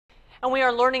And we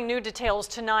are learning new details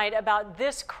tonight about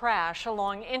this crash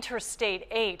along Interstate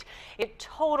 8. It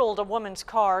totaled a woman's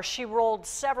car. She rolled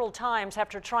several times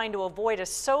after trying to avoid a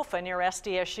sofa near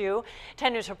SDSU.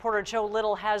 10 News reporter Joe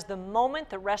Little has the moment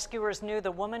the rescuers knew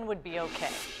the woman would be okay.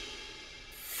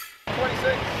 26,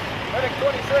 medic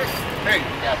 26. Hey.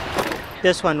 Yeah.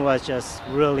 This one was just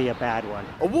really a bad one.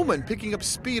 A woman picking up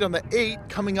speed on the 8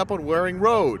 coming up on Waring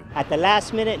Road. At the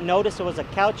last minute, noticed there was a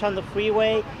couch on the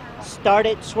freeway,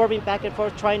 started swerving back and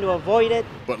forth trying to avoid it.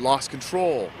 But lost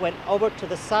control. Went over to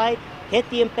the side, hit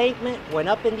the embankment, went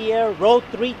up in the air, rolled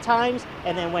 3 times,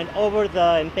 and then went over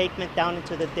the embankment down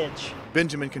into the ditch.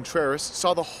 Benjamin Contreras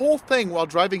saw the whole thing while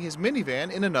driving his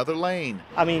minivan in another lane.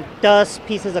 I mean, dust,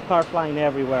 pieces of car flying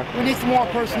everywhere. We need some more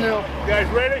personnel. You guys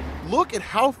ready? Look at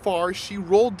how far she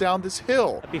rolled down this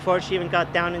hill. Before she even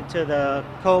got down into the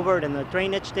culvert and the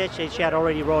drainage ditch, she had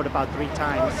already rolled about 3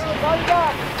 times.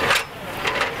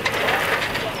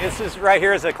 This is right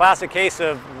here is a classic case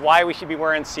of why we should be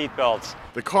wearing seat belts.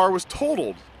 The car was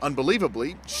totaled.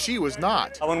 Unbelievably, she was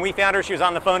not. When we found her, she was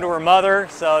on the phone to her mother,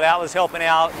 so that was helping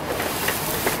out.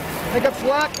 Pick up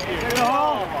slack.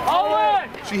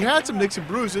 She had some nicks and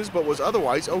bruises, but was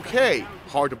otherwise okay.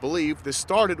 Hard to believe this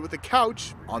started with a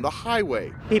couch on the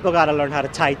highway. People got to learn how to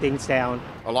tie things down.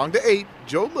 Along the 8,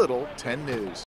 Joe Little, 10 News.